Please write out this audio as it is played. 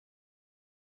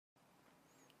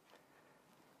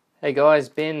Hey guys,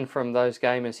 Ben from Those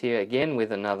Gamers here again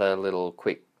with another little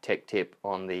quick tech tip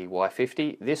on the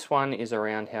Y50. This one is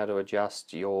around how to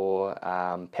adjust your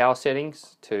power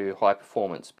settings to high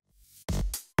performance.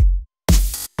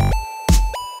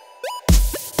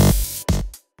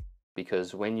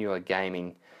 Because when you are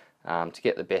gaming, to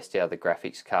get the best out of the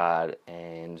graphics card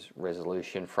and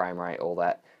resolution, frame rate, all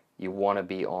that, you want to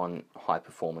be on high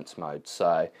performance mode.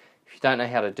 So if you don't know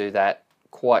how to do that,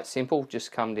 quite simple, just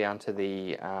come down to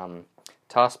the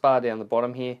taskbar down the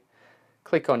bottom here,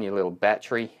 click on your little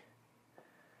battery,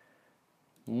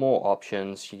 more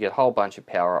options, you get a whole bunch of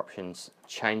power options,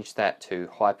 change that to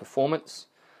high performance.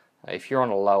 If you're on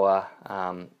a lower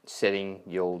setting,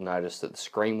 you'll notice that the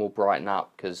screen will brighten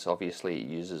up because obviously it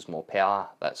uses more power,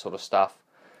 that sort of stuff.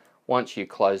 Once you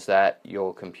close that,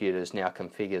 your computer is now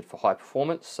configured for high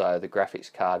performance, so the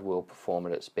graphics card will perform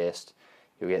at its best.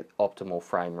 You'll get optimal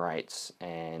frame rates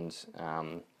and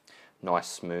nice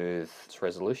smooth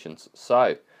resolutions.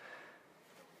 So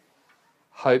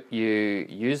hope you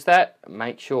use that.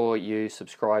 Make sure you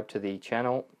subscribe to the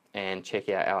channel and check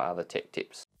out our other tech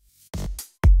tips.